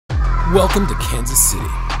Welcome to Kansas City.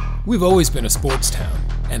 We've always been a sports town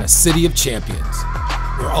and a city of champions.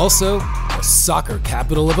 We're also the soccer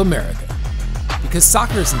capital of America, because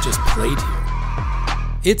soccer isn't just played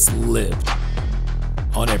here, it's lived.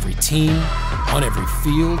 On every team, on every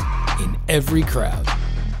field, in every crowd.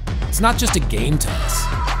 It's not just a game to us.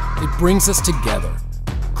 It brings us together,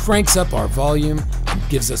 cranks up our volume, and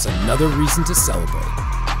gives us another reason to celebrate.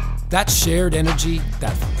 That shared energy,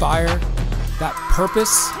 that fire, that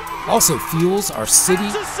purpose also fuels our city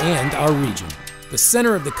and our region. The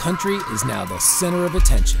center of the country is now the center of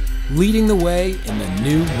attention, leading the way in the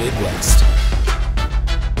new Midwest.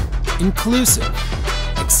 Inclusive,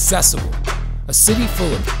 accessible, a city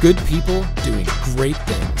full of good people doing great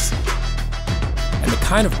things. And the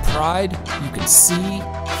kind of pride you can see,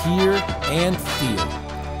 hear, and feel.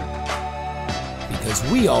 Because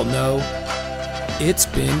we all know it's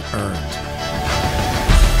been earned.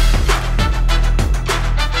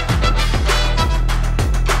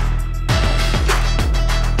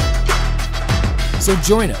 So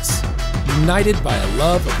join us, united by a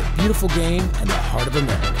love of the beautiful game and the heart of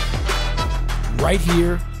America. Right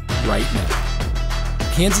here, right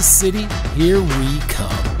now. Kansas City, here we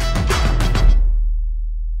come.